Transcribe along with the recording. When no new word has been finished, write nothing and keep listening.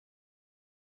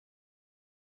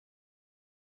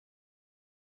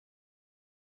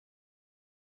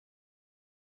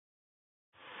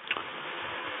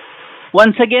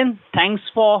Once again, thanks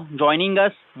for joining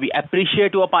us. We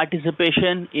appreciate your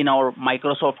participation in our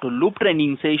Microsoft Loop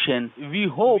training session. We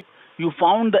hope you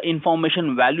found the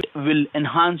information valuable will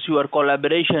enhance your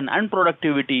collaboration and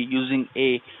productivity using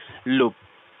a loop.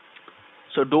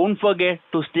 So don't forget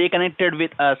to stay connected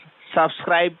with us.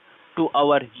 Subscribe to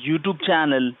our YouTube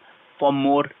channel for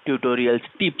more tutorials,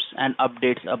 tips and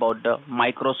updates about the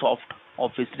Microsoft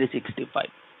Office 365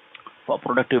 for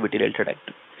productivity related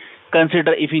activities.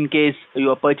 Consider if in case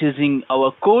you are purchasing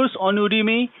our course on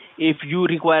Udemy, if you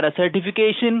require a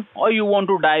certification or you want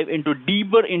to dive into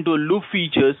deeper into loop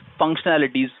features,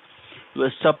 functionalities,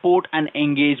 your support and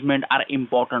engagement are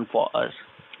important for us.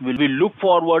 We look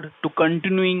forward to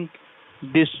continuing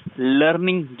this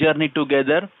learning journey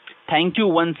together. Thank you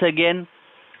once again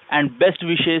and best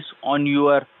wishes on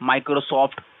your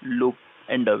Microsoft Loop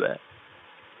endeavor.